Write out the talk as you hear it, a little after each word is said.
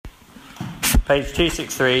Page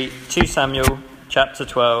 263, 2 Samuel, chapter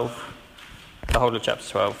 12, the whole of chapter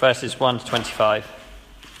 12, verses 1 to 25.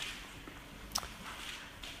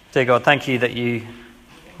 Dear God, thank you that you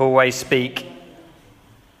always speak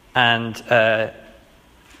and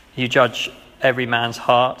you judge every man's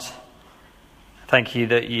heart. Thank you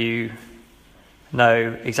that you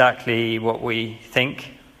know exactly what we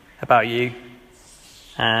think about you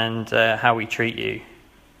and how we treat you.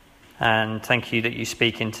 And thank you that you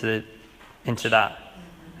speak into that.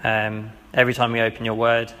 Every time we open your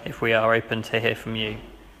word, if we are open to hear from you.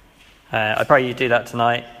 I pray you do that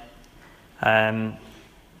tonight in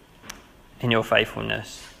your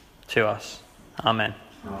faithfulness to us. Amen.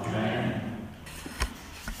 Amen.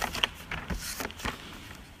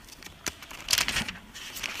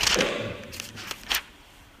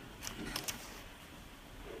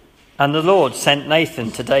 And the Lord sent Nathan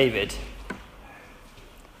to David.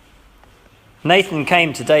 Nathan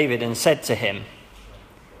came to David and said to him,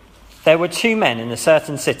 "There were 2 men in a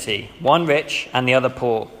certain city, one rich and the other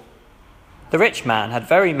poor. The rich man had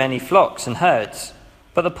very many flocks and herds,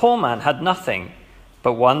 but the poor man had nothing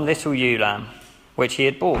but one little ewe lamb, which he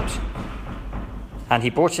had bought. And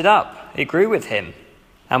he brought it up. It grew with him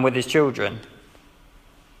and with his children.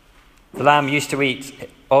 The lamb used to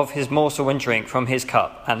eat of his morsel and drink from his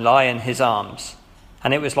cup and lie in his arms,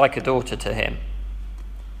 and it was like a daughter to him.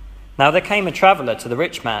 Now there came a traveller to the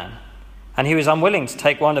rich man, and he was unwilling to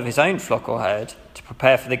take one of his own flock or herd to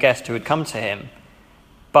prepare for the guest who had come to him.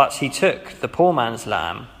 But he took the poor man's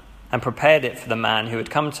lamb and prepared it for the man who had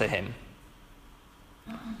come to him.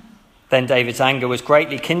 Then David's anger was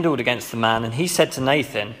greatly kindled against the man, and he said to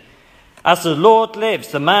Nathan, 'As the Lord lives,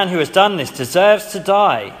 the man who has done this deserves to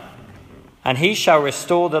die. And he shall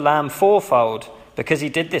restore the lamb fourfold because he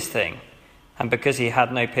did this thing, and because he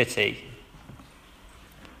had no pity.'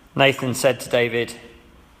 Nathan said to David,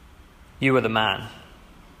 'You are the man.'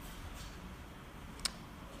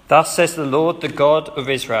 Thus says the Lord, the God of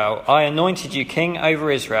Israel, 'I anointed you king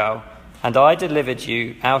over Israel, and I delivered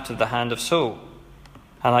you out of the hand of Saul.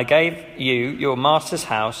 And I gave you your master's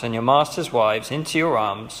house and your master's wives into your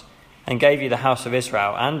arms, and gave you the house of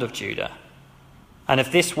Israel and of Judah. And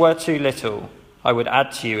if this were too little, I would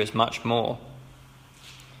add to you as much more.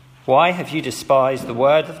 Why have you despised the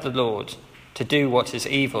word of the Lord to do what is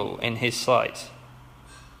evil in his sight?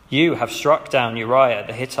 You have struck down Uriah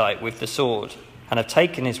the Hittite with the sword, and have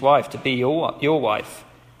taken his wife to be your wife,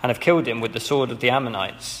 and have killed him with the sword of the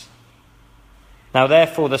Ammonites. Now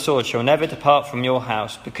therefore the sword shall never depart from your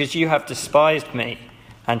house, because you have despised me,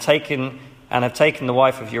 and have taken the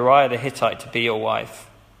wife of Uriah the Hittite to be your wife.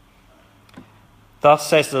 Thus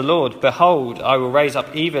says the Lord, behold, I will raise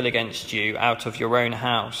up evil against you out of your own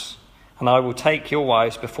house, and I will take your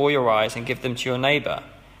wives before your eyes and give them to your neighbour,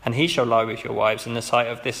 and he shall lie with your wives in the sight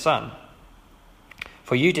of this sun.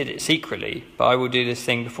 For you did it secretly, but I will do this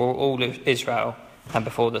thing before all of Israel and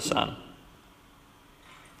before the sun."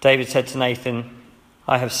 David said to Nathan,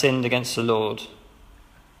 "I have sinned against the Lord."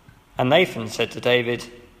 And Nathan said to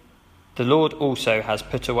David, "The Lord also has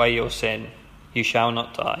put away your sin. You shall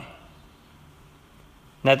not die."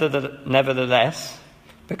 Nevertheless,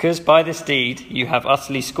 because by this deed you have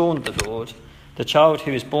utterly scorned the Lord, the child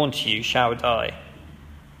who is born to you shall die."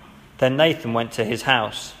 Then Nathan went to his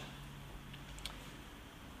house.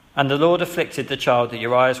 And the Lord afflicted the child that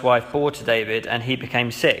Uriah's wife bore to David, and he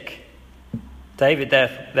became sick. David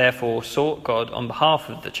therefore sought God on behalf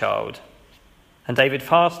of the child. And David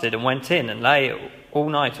fasted and went in and lay all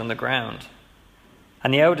night on the ground.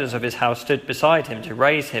 And the elders of his house stood beside him to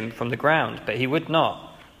raise him from the ground, but he would not,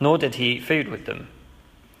 nor did he eat food with them.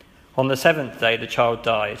 On the 7th day the child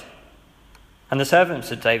died. And the servants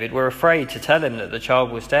of David were afraid to tell him that the child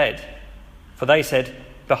was dead. For they said,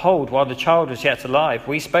 "Behold, while the child was yet alive,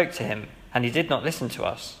 we spoke to him, and he did not listen to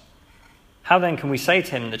us. How then can we say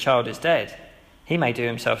to him, the child is dead? He may do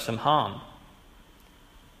himself some harm."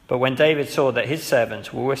 But when David saw that his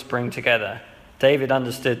servants were whispering together, David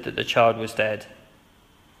understood that the child was dead.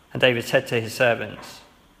 And David said to his servants,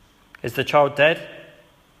 "Is the child dead?"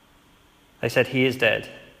 They said, "He is dead."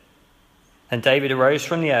 Then David arose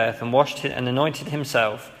from the earth and washed and anointed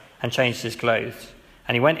himself and changed his clothes.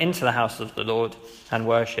 And he went into the house of the Lord and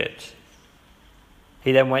worshipped.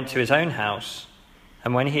 He then went to his own house,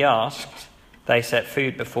 and when he asked, they set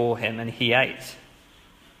food before him, and he ate.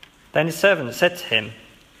 Then his servants said to him,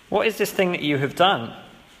 "What is this thing that you have done?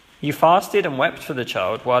 You fasted and wept for the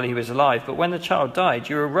child while he was alive, but when the child died,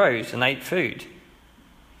 you arose and ate food."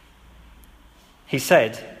 He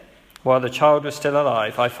said, "While the child was still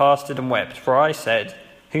alive, I fasted and wept, for I said,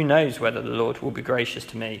 'Who knows whether the Lord will be gracious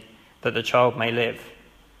to me, that the child may live?'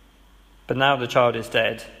 But now the child is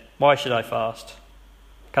dead. Why should I fast?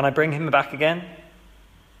 Can I bring him back again?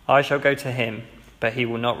 I shall go to him, but he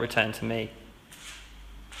will not return to me."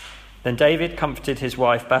 Then David comforted his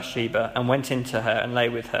wife Bathsheba and went in to her and lay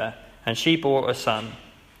with her. And she bore a son,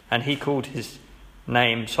 and he called his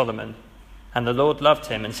name Solomon. And the Lord loved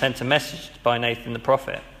him and sent a message by Nathan the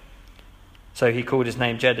prophet. So he called his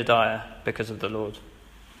name Jedediah, because of the Lord.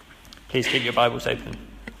 Please keep your Bibles open.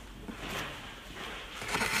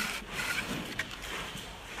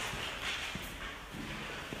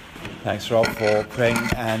 Thanks, Rob, for praying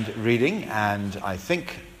and reading. And I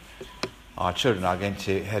think our children are going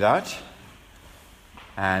to head out.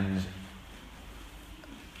 And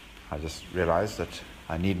I just realised that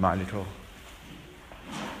I need my little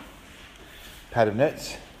pad of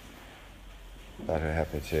notes. But I'm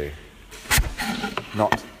happy to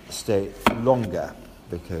not stay longer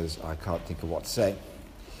because I can't think of what to say.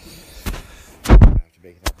 I have to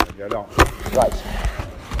make it up as I go along. Right.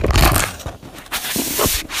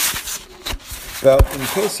 Well, in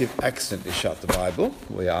case you've accidentally shut the Bible,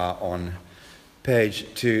 we are on page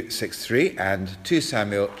 263 and 2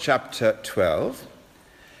 Samuel chapter 12.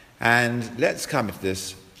 And let's come into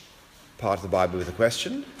this part of the Bible with a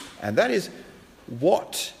question, and that is,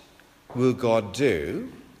 what will God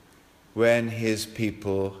do when his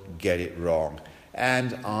people get it wrong?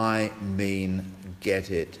 And I mean get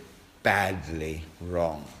it badly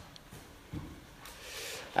wrong.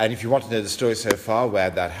 And if you want to know the story so far where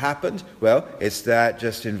that happened, well, it's there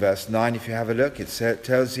just in verse 9. If you have a look, it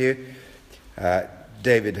tells you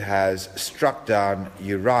David has struck down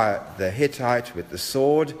Uriah the Hittite with the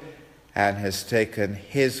sword and has taken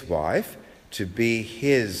his wife to be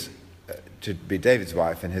David's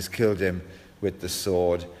wife, and has killed him with the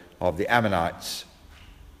sword of the Ammonites.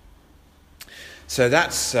 So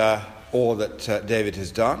that's all that David has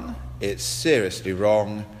done. It's seriously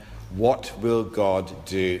wrong. What will God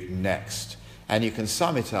do next? And you can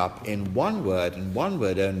sum it up in one word, and one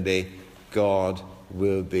word only: God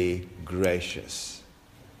will be gracious.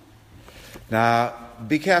 Now,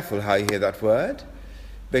 be careful how you hear that word,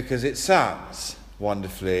 because it sounds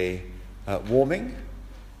wonderfully warming.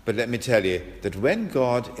 But let me tell you that when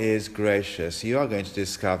God is gracious, you are going to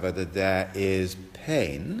discover that there is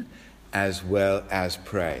pain as well as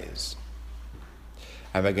praise.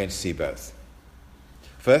 And we're going to see both.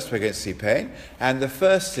 First, we're going to see pain. And the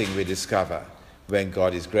first thing we discover when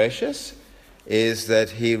God is gracious is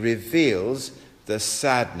that he reveals the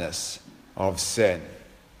sadness of sin.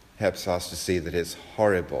 Helps us to see that it's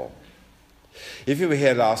horrible. If you were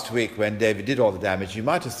here last week when David did all the damage, you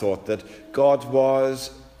might have thought that God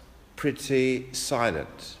was pretty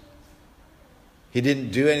silent. He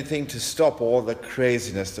didn't do anything to stop all the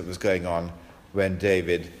craziness that was going on when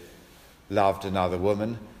David loved another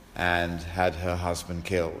woman and had her husband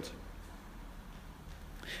killed.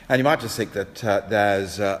 And you might just think that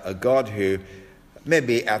there's a God who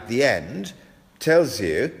maybe at the end tells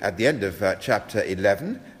you, at the end of chapter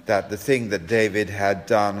 11, that the thing that David had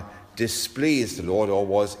done displeased the Lord or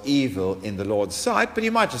was evil in the Lord's sight. But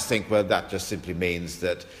you might just think, well, that just simply means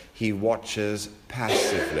that he watches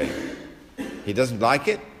passively. He doesn't like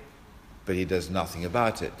it, but he does nothing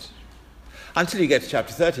about it. Until you get to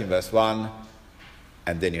chapter 13, verse 1,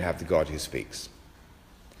 and then you have the God who speaks.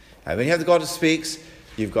 And when you have the God who speaks,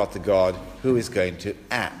 you've got the God who is going to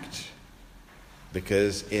act.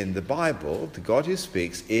 Because in the Bible, the God who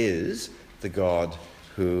speaks is the God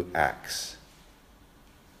who acts.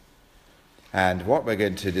 And what we're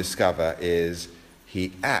going to discover is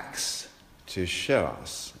he acts to show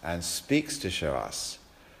us and speaks to show us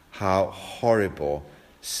how horrible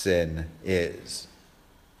sin is.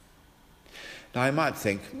 Now, I might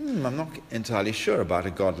think, I'm not entirely sure about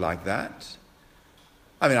a God like that.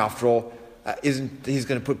 I mean, after all, he's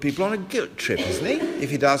going to put people on a guilt trip, isn't he,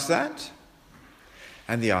 if he does that?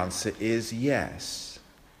 And the answer is yes.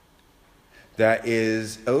 There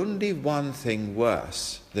is only one thing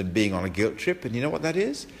worse than being on a guilt trip, and you know what that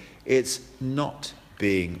is? It's not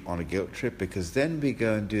being on a guilt trip, because then we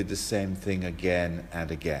go and do the same thing again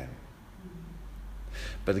and again.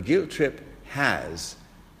 But the guilt trip has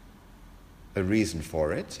a reason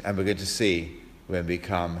for it, and we're going to see when we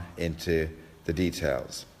come into the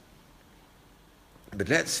details. But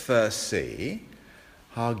let's first see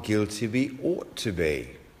how guilty we ought to be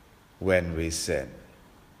when we sin.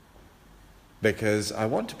 Because I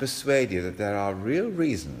want to persuade you that there are real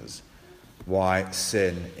reasons why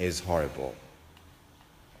sin is horrible.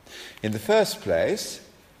 In the first place,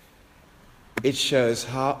 it shows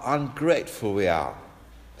how ungrateful we are.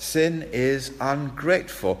 Sin is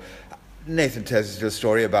ungrateful. Nathan tells us a little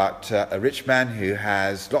story about a rich man who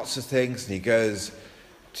has lots of things, and he goes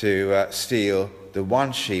to steal the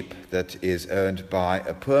one sheep that is owned by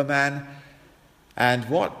a poor man. And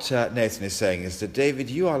what Nathan is saying is that, David,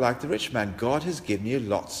 you are like the rich man. God has given you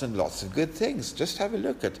lots and lots of good things. Just have a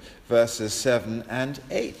look at verses 7 and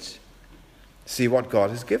 8. See what God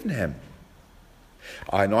has given him.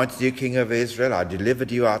 I anointed you king over Israel. I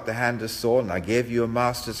delivered you out the hand of Saul, and I gave you a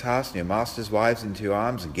master's house and your master's wives into your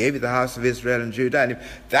arms, and gave you the house of Israel and Judah. And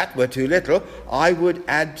if that were too little, I would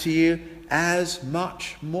add to you as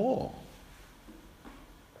much more.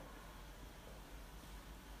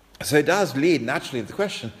 So it does lead naturally to the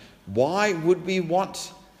question, why would we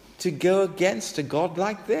want to go against a God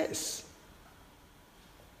like this?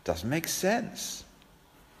 Doesn't make sense.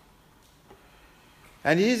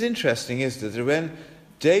 And it is interesting, isn't it, that when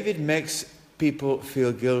David makes people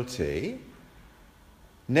feel guilty,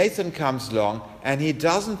 Nathan comes along and he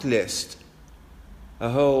doesn't list a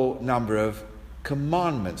whole number of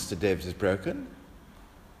commandments that David has broken.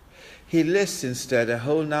 He lists instead a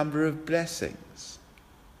whole number of blessings.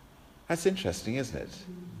 That's interesting, isn't it?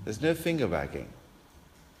 There's no finger wagging.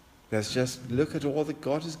 There's just, look at all that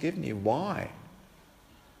God has given you. Why?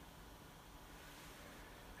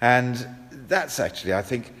 And that's actually, I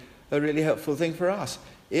think, a really helpful thing for us.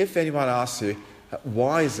 If anyone asks you,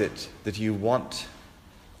 why is it that you want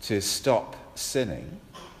to stop sinning?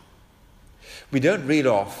 We don't read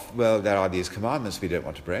off, well, there are these commandments we don't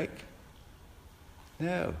want to break.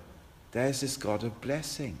 No, there's this God of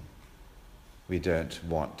blessing we don't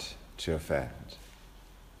want to offend.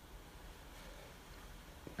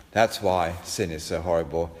 That's why sin is so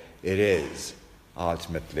horrible. It is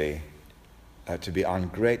ultimately to be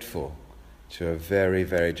ungrateful to a very,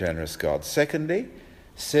 very generous God. Secondly,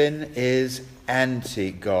 sin is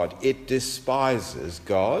anti-God. It despises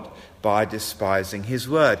God by despising his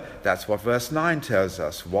word. That's what verse 9 tells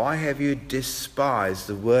us. Why have you despised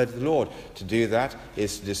the word of the Lord? To do that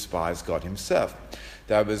is to despise God himself.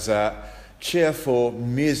 There was a cheerful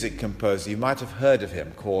music composer, you might have heard of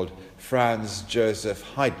him, called Franz Joseph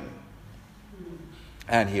Haydn.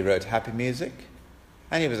 And he wrote happy music,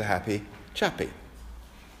 and he was a happy chappie.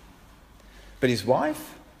 But his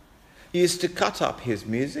wife used to cut up his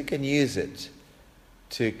music and use it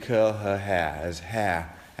to curl her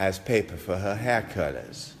hair as paper for her hair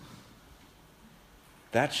curlers.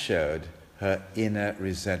 That showed her inner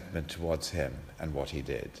resentment towards him and what he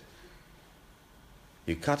did.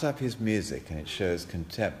 You cut up his music and it shows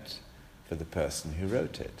contempt for the person who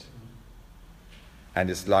wrote it. And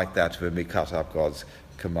it's like that when we cut up God's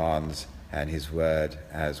commands and his word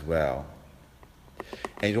as well.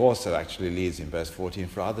 And it also actually leads in verse 14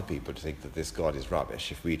 for other people to think that this God is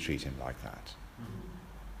rubbish if we treat him like that.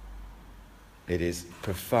 It is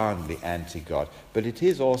profoundly anti-God. But it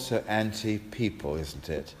is also anti-people, isn't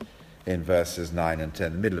it? In verses 9 and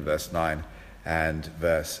 10, the middle of verse 9 and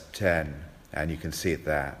verse 10. And you can see it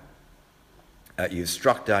there. You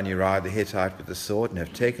struck down Uriah the Hittite with the sword and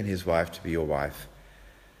have taken his wife to be your wife.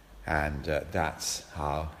 And that's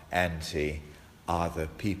how anti-other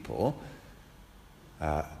people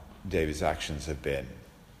David's actions have been.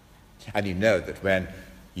 And you know that when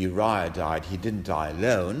Uriah died, he didn't die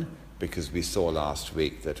alone, because we saw last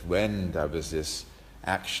week that when there was this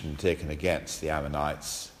action taken against the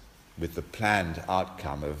Ammonites with the planned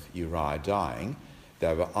outcome of Uriah dying,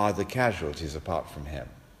 there were other casualties apart from him.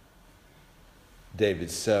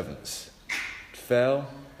 David's servants fell,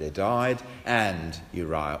 they died, and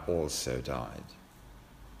Uriah also died.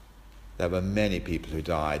 There were many people who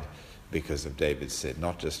died because of David's sin,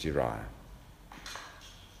 not just Uriah.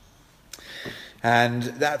 And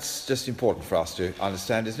that's just important for us to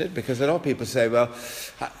understand, isn't it? Because a lot of people say, well,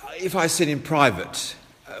 if I sin in private,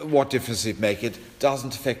 what difference does it make? It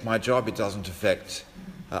doesn't affect my job, it doesn't affect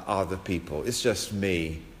other people. It's just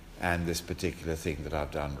me and this particular thing that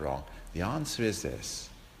I've done wrong. The answer is this: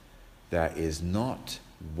 there is not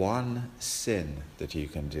one sin that you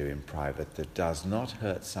can do in private that does not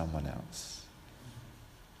hurt someone else.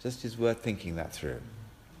 Just is worth thinking that through.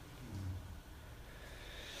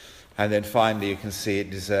 And then finally you can see it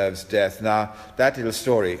deserves death. Now, that little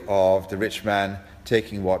story of the rich man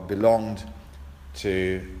taking what belonged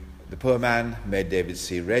to the poor man made David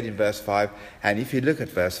see red in verse 5. And if you look at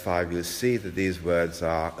verse 5, you'll see that these words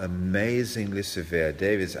are amazingly severe.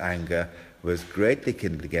 David's anger was greatly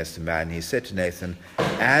kindled against the man. He said to Nathan,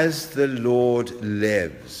 "As the Lord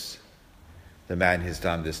lives, the man who's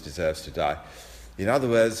done this deserves to die." In other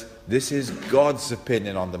words, this is God's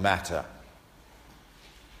opinion on the matter.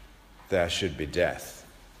 There should be death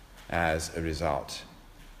as a result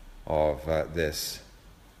of this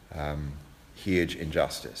huge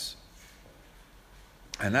injustice.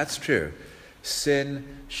 And that's true. Sin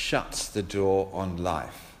shuts the door on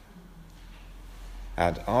life.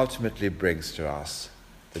 and ultimately brings to us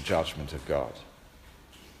the judgment of God.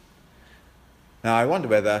 Now, I wonder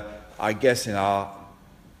whether, I guess in our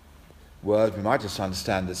world we might just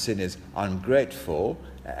understand that sin is ungrateful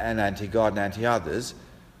and anti-God and anti-others.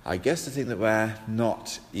 I guess the thing that we're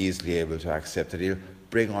not easily able to accept, that he'll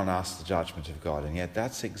bring on us the judgment of God. And yet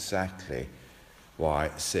that's exactly why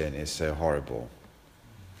sin is so horrible.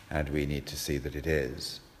 And we need to see that it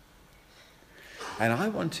is. And I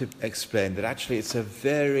want to explain that actually it's a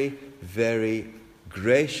very, very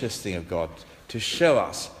gracious thing of God to show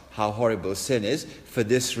us how horrible sin is for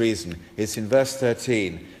this reason. It's in verse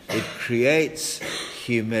 13. It creates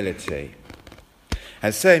humility.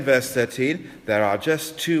 And so in verse 13, there are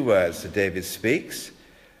just two words that David speaks.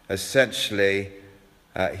 Essentially,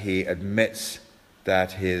 he admits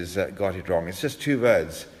that he's got it wrong. It's just two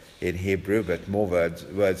words in Hebrew, but more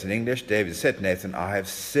words in English. David said to Nathan, I have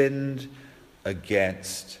sinned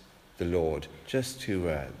against the Lord. Just two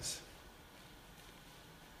words.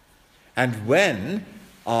 And when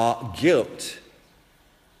our guilt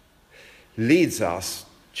leads us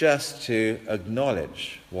just to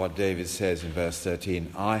acknowledge what David says in verse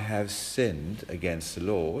 13, I have sinned against the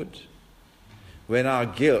Lord. When our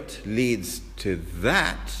guilt leads to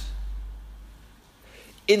that,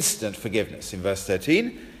 instant forgiveness. In verse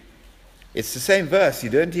 13, it's the same verse.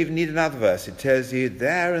 You don't even need another verse. It tells you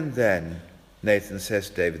there and then, Nathan says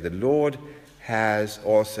to David, the Lord has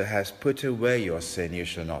put away your sin, you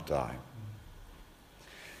shall not die.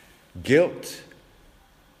 Guilt,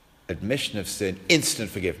 admission of sin,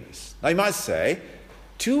 instant forgiveness. Now you might say,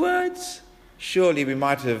 2 words? Surely we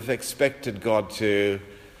might have expected God to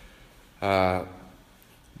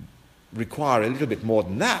require a little bit more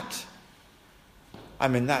than that. I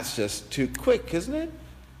mean, that's just too quick, isn't it?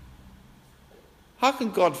 How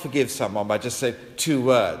can God forgive someone by just saying 2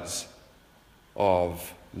 words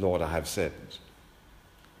of, Lord, I have sinned?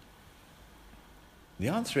 The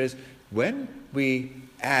answer is, when we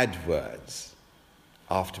add words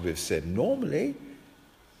after we've sinned, normally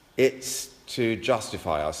it's to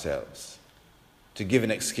justify ourselves, to give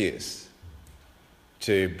an excuse,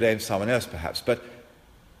 to blame someone else perhaps. But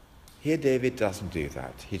here David doesn't do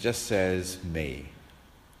that. He just says, me,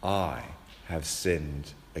 I have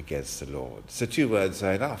sinned against the Lord. So 2 words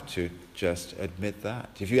are enough to just admit that.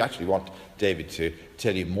 If you actually want David to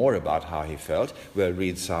tell you more about how he felt, we'll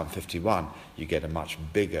read Psalm 51. You get a much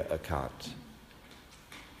bigger account.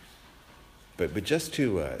 But with just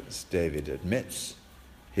 2 words, David admits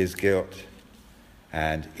his guilt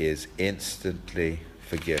and is instantly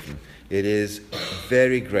forgiven. It is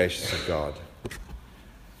very gracious of God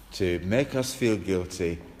to make us feel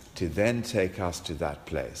guilty, to then take us to that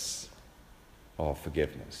place of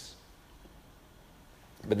forgiveness.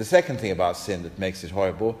 But the second thing about sin that makes it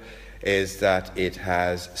horrible is that it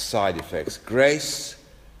has side effects. Grace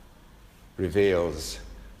reveals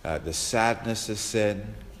the sadness of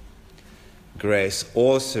sin. Grace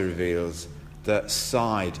also reveals the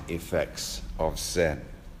side effects of sin.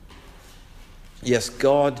 Yes,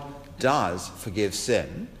 God does forgive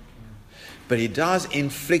sin, but he does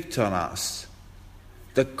inflict on us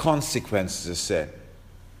the consequences of sin.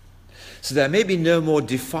 So there may be no more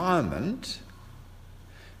defilement,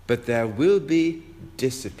 but there will be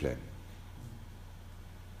discipline.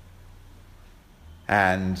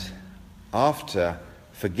 And after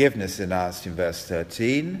forgiveness announced in verse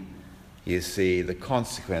 13, you see the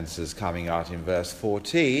consequences coming out in verse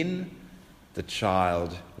 14. The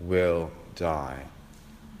child will die.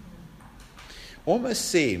 Almost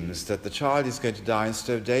seems that the child is going to die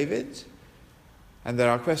instead of David. And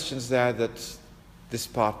there are questions there that this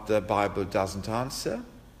part of the Bible doesn't answer,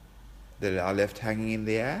 that are left hanging in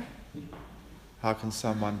the air. How can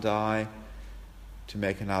someone die to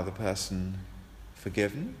make another person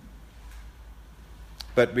forgiven?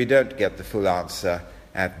 But we don't get the full answer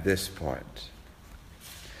at this point.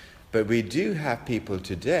 But we do have people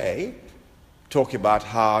today talking about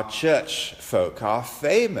how church folk are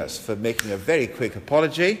famous for making a very quick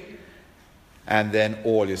apology and then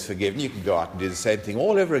all is forgiven. You can go out and do the same thing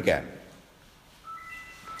all over again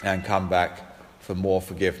and come back for more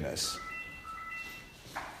forgiveness.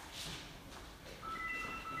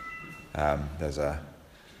 There's a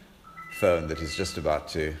phone that is just about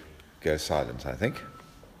to go silent, I think.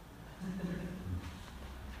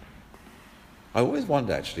 I always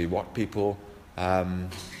wonder, actually, what people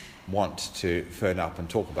want to phone up and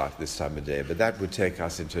talk about this time of day, but that would take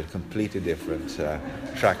us into a completely different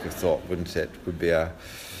track of thought, wouldn't it? It would be a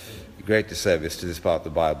great disservice to this part of the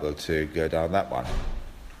Bible to go down that one.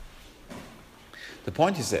 The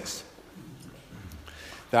point is this,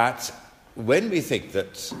 that when we think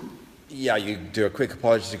that you do a quick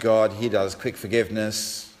apology to God, he does quick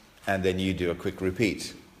forgiveness, and then you do a quick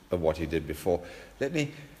repeat of what he did before. Let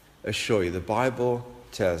me assure you, the Bible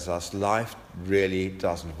tells us life really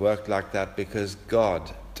doesn't work like that, because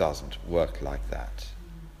God doesn't work like that.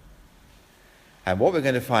 And what we're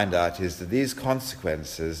going to find out is that these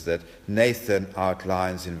consequences that Nathan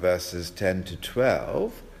outlines in verses 10 to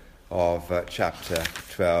 12 of chapter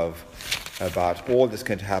 12 about all that's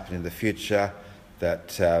going to happen in the future, that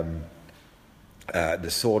the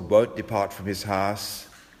sword won't depart from his house,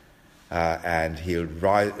 and he'll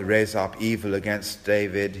raise up evil against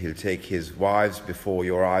David. He'll take his wives before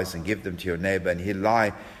your eyes and give them to your neighbor, and he'll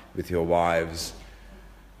lie with your wives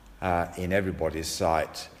in everybody's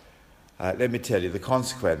sight. Let me tell you the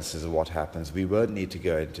consequences of what happens. We won't need to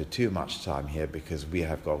go into too much time here, because we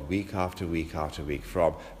have got week after week after week,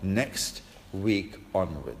 from next week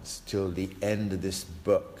onwards till the end of this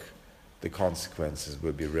book, the consequences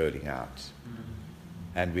will be rolling out.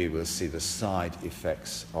 And we will see the side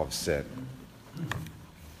effects of sin.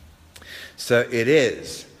 So it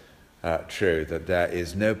is true that there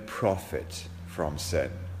is no profit from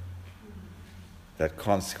sin, that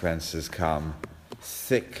consequences come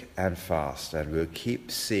thick and fast, and we'll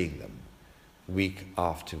keep seeing them week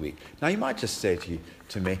after week. Now you might just say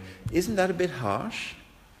to me, isn't that a bit harsh?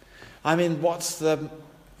 I mean, what's the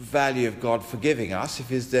value of God forgiving us if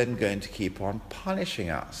he's then going to keep on punishing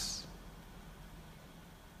us?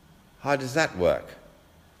 How does that work?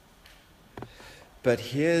 But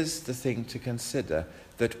here's the thing to consider,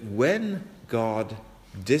 that when God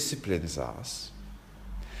disciplines us,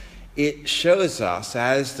 it shows us,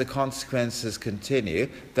 as the consequences continue,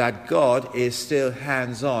 that God is still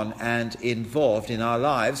hands-on and involved in our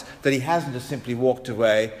lives, that he hasn't just simply walked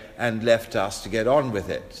away and left us to get on with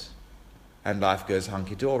it, and life goes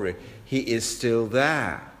hunky-dory. He is still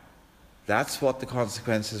there. That's what the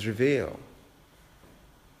consequences reveal.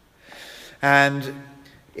 And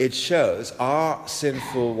it shows our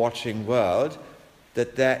sinful watching world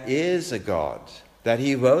that there is a God, that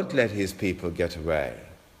he won't let his people get away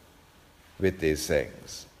with these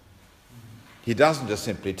things. He doesn't just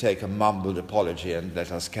simply take a mumbled apology and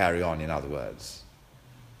let us carry on, in other words.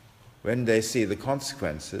 When they see the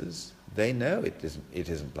consequences, they know it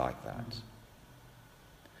isn't like that.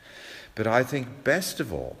 But I think best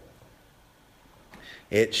of all,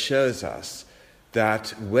 it shows us that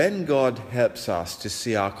when God helps us to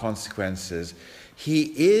see our consequences,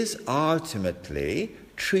 he is ultimately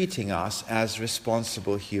treating us as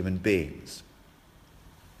responsible human beings.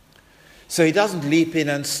 So he doesn't leap in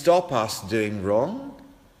and stop us doing wrong,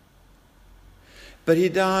 but he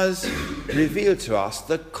does reveal to us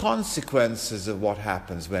the consequences of what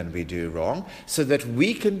happens when we do wrong, so that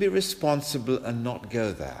we can be responsible and not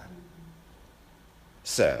go there.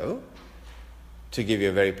 So, to give you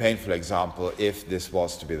a very painful example, if this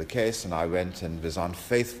was to be the case and I went and was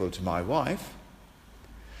unfaithful to my wife,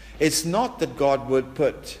 it's not that God would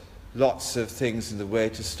put lots of things in the way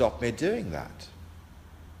to stop me doing that.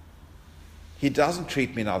 He doesn't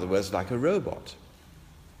treat me, in other words, like a robot.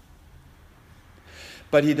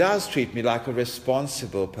 But he does treat me like a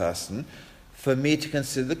responsible person, for me to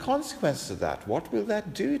consider the consequences of that. What will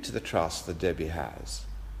that do to the trust that Debbie has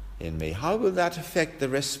in me? How will that affect the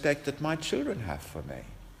respect that my children have for me?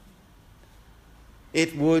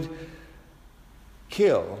 It would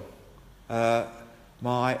kill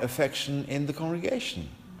my affection in the congregation.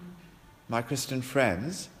 My Christian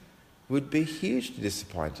friends would be hugely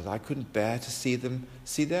disappointed. I couldn't bear to see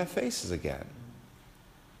their faces again.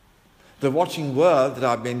 The watching world that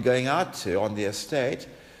I've been going out to on the estate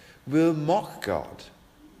will mock God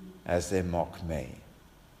as they mock me.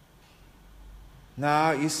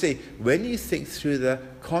 Now, you see, when you think through the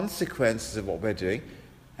consequences of what we're doing,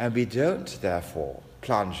 and we don't, therefore,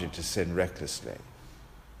 plunge into sin recklessly,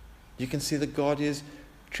 you can see that God is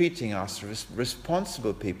treating us as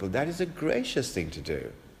responsible people. That is a gracious thing to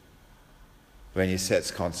do when he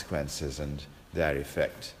sets consequences and their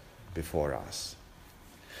effect before us.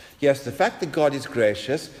 Yes, the fact that God is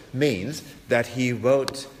gracious means that he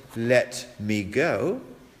won't let me go,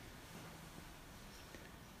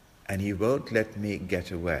 and he won't let me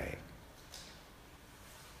get away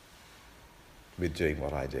with doing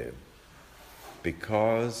what I do,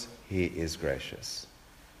 because he is gracious.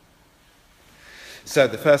 So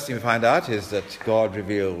the first thing we find out is that God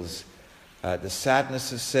reveals the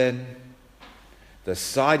sadness of sin, the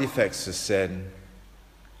side effects of sin,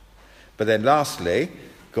 but then lastly,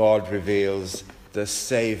 God reveals the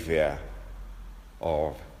Saviour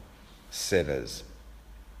of sinners.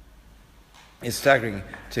 It's staggering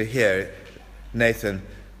to hear Nathan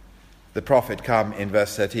the prophet come in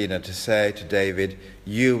verse 13 and to say to David,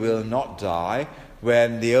 you will not die,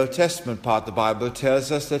 when the Old Testament part of the Bible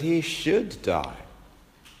tells us that he should die.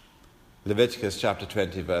 Leviticus chapter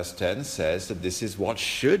 20 verse 10 says that this is what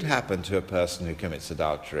should happen to a person who commits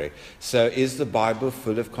adultery. So is the Bible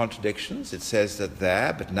full of contradictions? It says that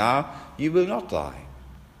there, but now you will not die.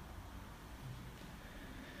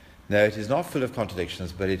 No, it is not full of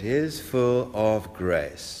contradictions, but it is full of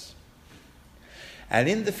grace. And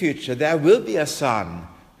in the future there will be a son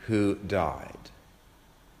who died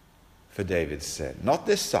for David's sin. Not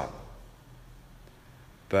this son,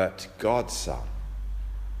 but God's son.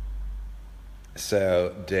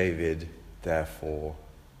 So David, therefore,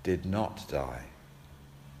 did not die,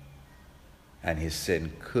 and his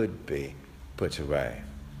sin could be put away.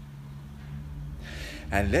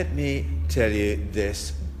 And let me tell you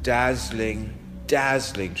this dazzling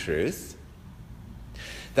truth,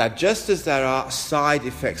 that just as there are side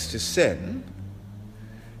effects to sin,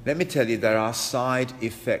 let me tell you there are side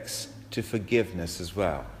effects to forgiveness as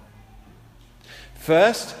well.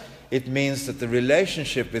 First, it means that the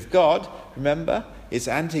relationship with God, remember, is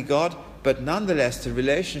anti-God, but nonetheless the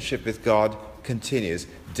relationship with God continues.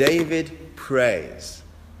 David prays.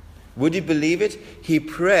 Would you believe it? He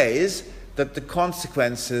prays that the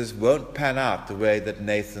consequences won't pan out the way that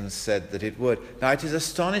Nathan said that it would. Now, it is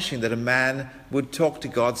astonishing that a man would talk to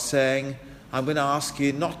God saying, I'm going to ask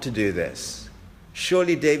you not to do this.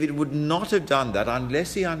 Surely David would not have done that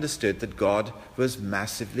unless he understood that God was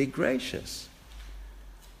massively gracious.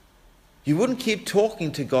 You wouldn't keep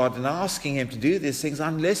talking to God and asking him to do these things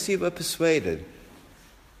unless you were persuaded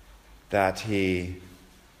that he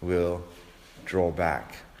will draw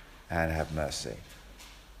back and have mercy.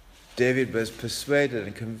 David was persuaded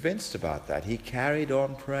and convinced about that. He carried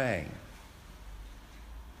on praying.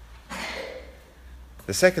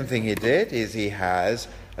 The second thing he did is he has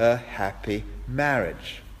a happy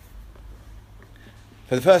marriage.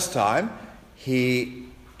 For the first time, he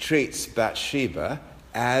treats Bathsheba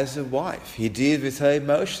as a wife. He deals with her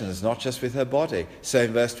emotions, not just with her body. So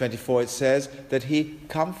in verse 24 it says that he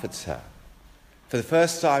comforts her. For the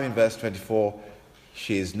first time in verse 24,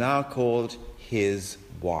 she is now called his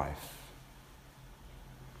wife.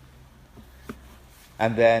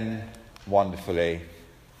 And then, wonderfully,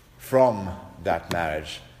 from that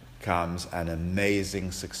marriage comes an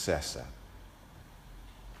amazing successor.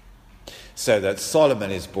 So that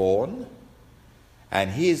Solomon is born,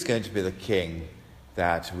 and he is going to be the king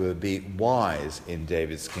that will be wise in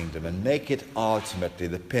David's kingdom and make it ultimately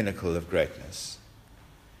the pinnacle of greatness.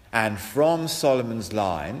 And from Solomon's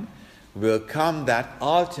line will come that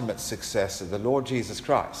ultimate successor, the Lord Jesus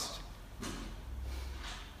Christ,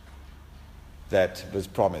 that was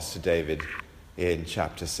promised to David in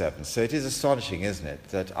chapter 7. So it is astonishing, isn't it,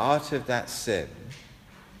 that out of that sin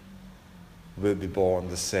will be born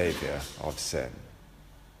the Saviour of sin.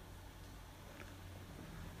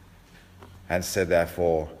 And so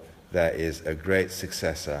therefore there is a great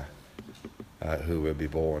successor who will be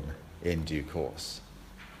born in due course.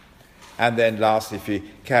 And then lastly, if you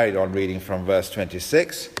carried on reading from verse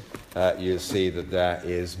 26, you'll see that there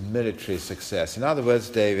is military success. In other words,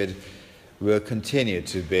 David will continue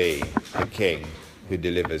to be the king who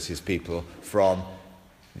delivers his people from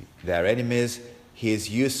their enemies. His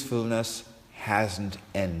usefulness hasn't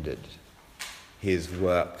ended. His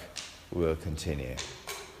work will continue.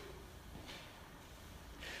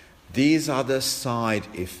 These are the side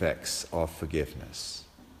effects of forgiveness.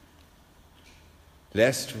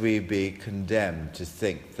 Lest we be condemned to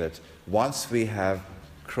think that once we have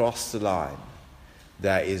crossed the line,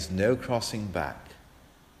 there is no crossing back,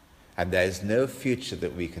 and there is no future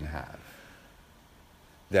that we can have.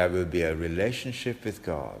 There will be a relationship with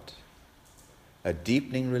God, a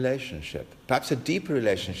deepening relationship, perhaps a deeper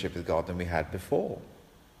relationship with God than we had before,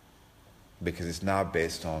 because it's now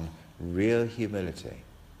based on real humility.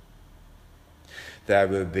 There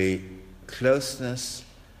will be closeness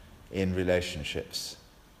in relationships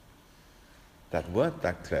that weren't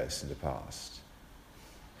that close in the past.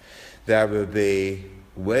 There will be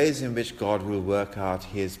ways in which God will work out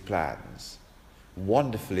his plans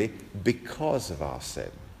wonderfully because of our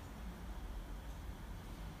sin.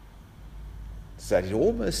 So that it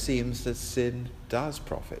almost seems that sin does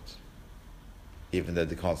profit, even though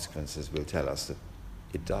the consequences will tell us that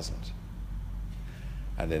it doesn't.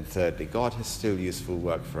 And then thirdly, God has still useful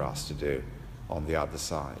work for us to do on the other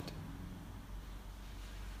side.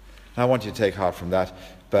 I want you to take heart from that,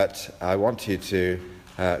 but I want you to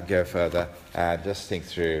go further and just think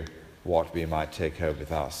through what we might take home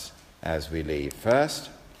with us as we leave. First,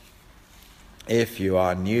 if you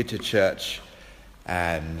are new to church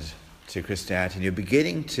and to Christianity, and you're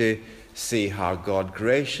beginning to see how God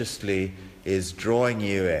graciously is drawing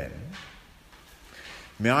you in,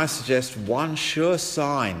 may I suggest one sure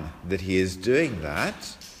sign that he is doing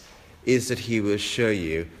that is that he will show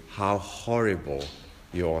you how horrible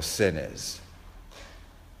your sin is.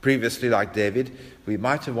 Previously, like David, we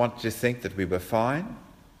might have wanted to think that we were fine,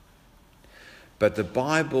 but the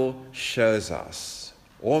Bible shows us,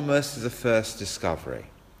 almost as a first discovery,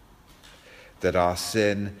 that our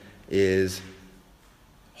sin is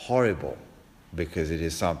horrible because it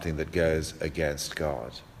is something that goes against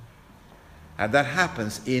God. And that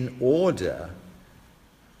happens in order,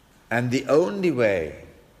 and the only way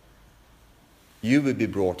you will be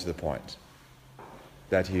brought to the point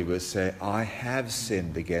that he will say, I have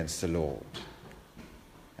sinned against the Lord.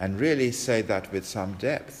 And really say that with some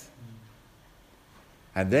depth.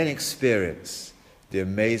 And then experience the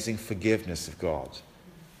amazing forgiveness of God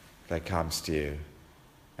that comes to you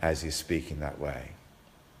as you speak in that way.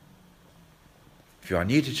 If you are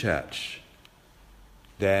new to church,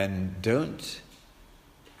 then don't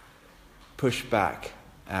push back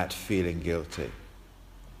at feeling guilty,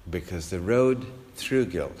 because the road through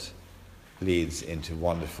guilt leads into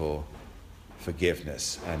wonderful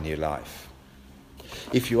forgiveness and new life.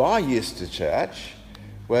 If you are used to church,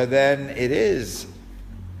 well then it is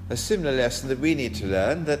a similar lesson that we need to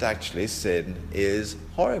learn, that actually sin is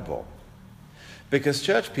horrible. Because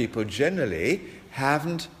church people generally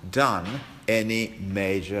haven't done any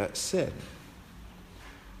major sin.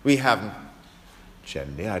 We haven't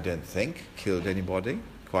generally, I don't think, killed anybody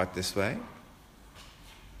quite this way.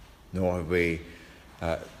 Nor have we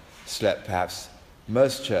slept, perhaps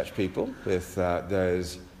most church people, with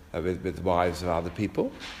with wives of other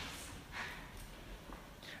people.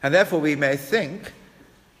 And therefore we may think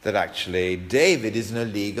that actually David is in a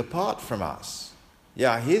league apart from us.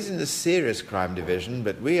 Yeah, he's in the serious crime division,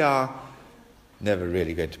 but we are never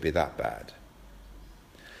really going to be that bad.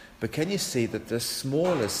 But can you see that the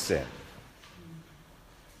smallest sin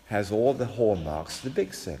has all the hallmarks of the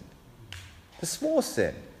big sin? The small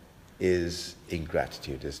sin is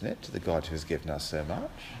ingratitude, isn't it, to the God who has given us so much?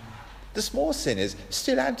 The small sin is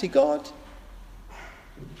still anti-God.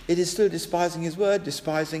 It is still despising his word,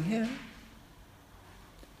 despising him.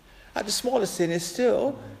 And the smallest sin is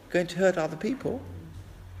still going to hurt other people.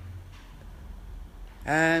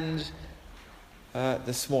 And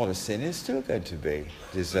the smallest sin is still going to be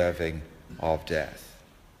deserving of death.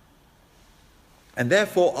 And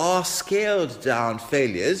therefore our scaled down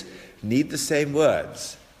failures need the same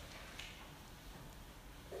words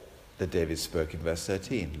that David spoke in verse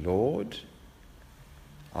 13. Lord,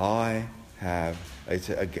 I have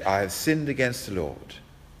sinned against the Lord.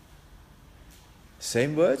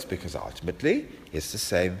 Same words, because ultimately it's the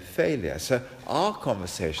same failure. So our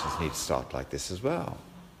conversations need to start like this as well.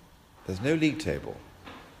 There's no league table.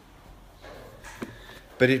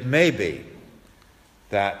 But it may be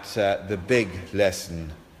that the big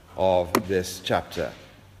lesson of this chapter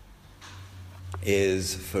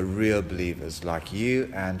is for real believers like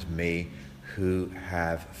you and me who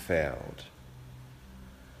have failed.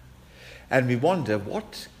 And we wonder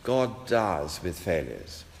what God does with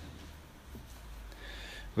failures.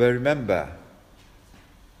 Well, remember,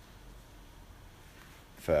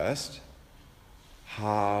 first,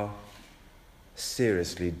 how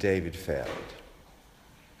seriously David failed.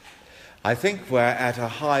 I think we're at a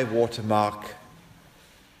high water mark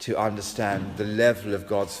to understand the level of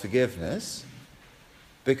God's forgiveness,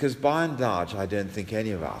 because by and large, I don't think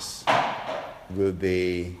any of us will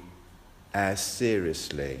be as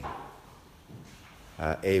seriously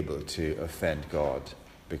able to offend God,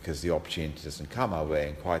 because the opportunity doesn't come our way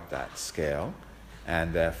in quite that scale,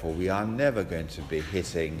 and therefore we are never going to be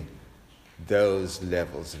hitting those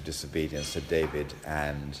levels of disobedience that David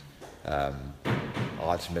and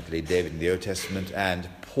ultimately David in the Old Testament and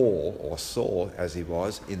Paul, or Saul as he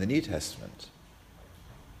was, in the New Testament,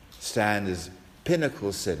 stand as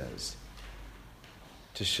pinnacle sinners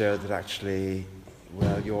to show that actually,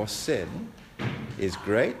 well, your sin is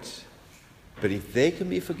great, but if they can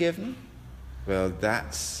be forgiven, well,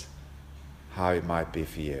 that's how it might be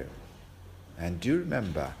for you. And do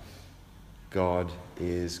remember, God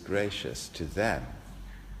is gracious to them.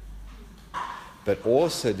 But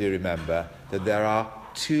also do remember that there are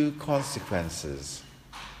two consequences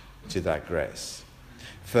to that grace.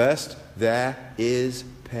 First, there is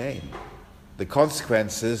pain. The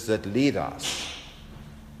consequences that lead us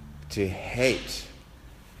to hate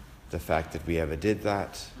the fact that we ever did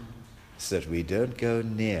that, so that we don't go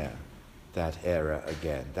near that error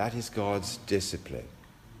again. That is God's discipline.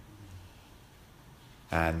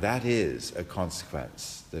 And that is a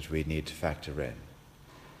consequence that we need to factor in.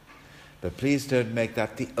 But please don't make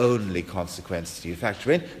that the only consequence you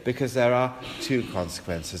factor in, because there are two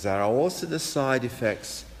consequences. There are also the side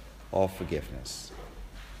effects of forgiveness,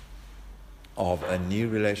 of a new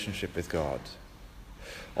relationship with God,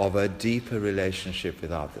 of a deeper relationship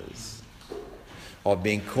with others, of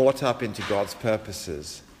being caught up into God's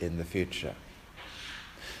purposes in the future,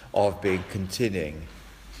 of being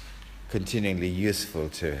continually useful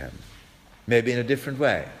to Him, maybe in a different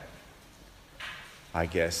way. I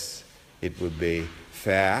guess it would be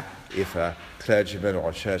fair if a clergyman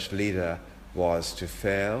or a church leader was to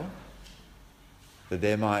fail, that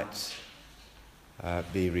they might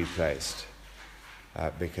be replaced,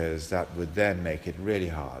 because that would then make it really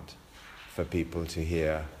hard for people to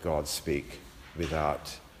hear God speak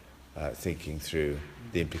without thinking through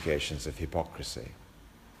the implications of hypocrisy.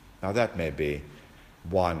 Now that may be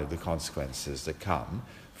one of the consequences that come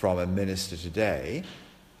from a minister today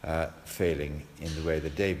failing in the way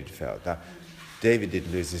that David failed. Now, David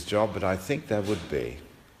didn't lose his job, but I think there would be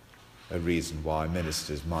a reason why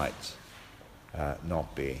ministers might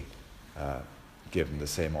not be given the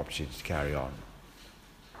same opportunity to carry on.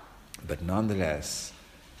 But nonetheless,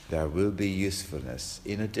 there will be usefulness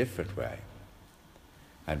in a different way.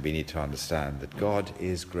 And we need to understand that God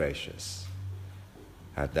is gracious.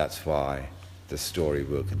 And that's why the story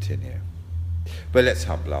will continue. But let's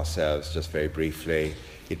humble ourselves just very briefly.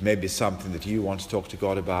 It may be something that you want to talk to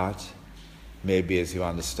God about. Maybe as you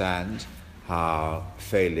understand how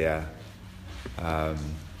failure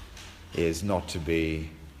is not to be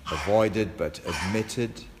avoided but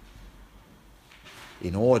admitted,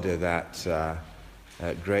 in order that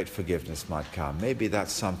great forgiveness might come. Maybe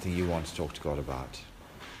that's something you want to talk to God about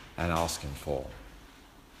and ask Him for.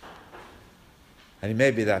 And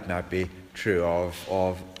maybe that might be true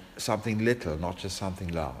of something little, not just something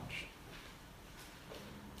large.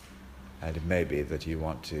 And it may be that you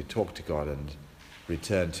want to talk to God and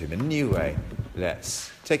return to Him in a new way.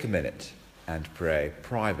 Let's take a minute and pray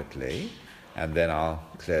privately, and then I'll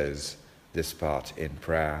close this part in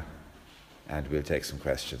prayer, and we'll take some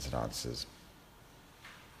questions and answers.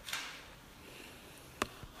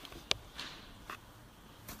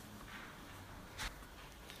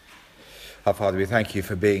 Our Father, we thank You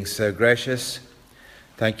for being so gracious.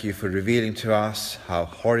 Thank You for revealing to us how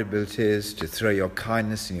horrible it is to throw Your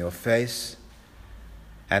kindness in Your face,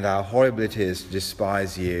 and how horrible it is to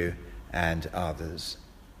despise You and others.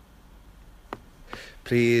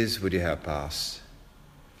 Please, would You help us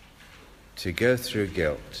to go through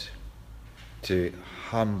guilt, to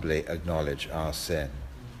humbly acknowledge our sin.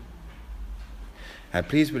 And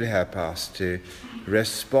please would You help us to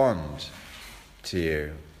respond to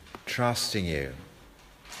You, trusting You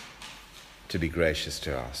to be gracious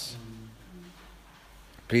to us.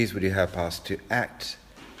 Please would You help us to act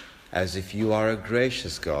as if You are a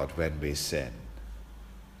gracious God when we sin.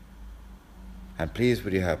 And please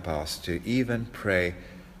would You help us to even pray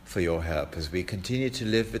for Your help as we continue to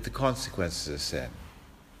live with the consequences of sin.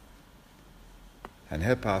 And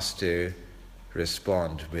help us to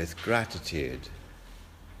respond with gratitude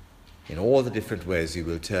in all the different ways You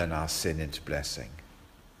will turn our sin into blessing.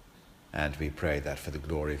 And we pray that for the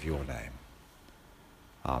glory of Your name.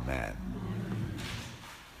 Amen.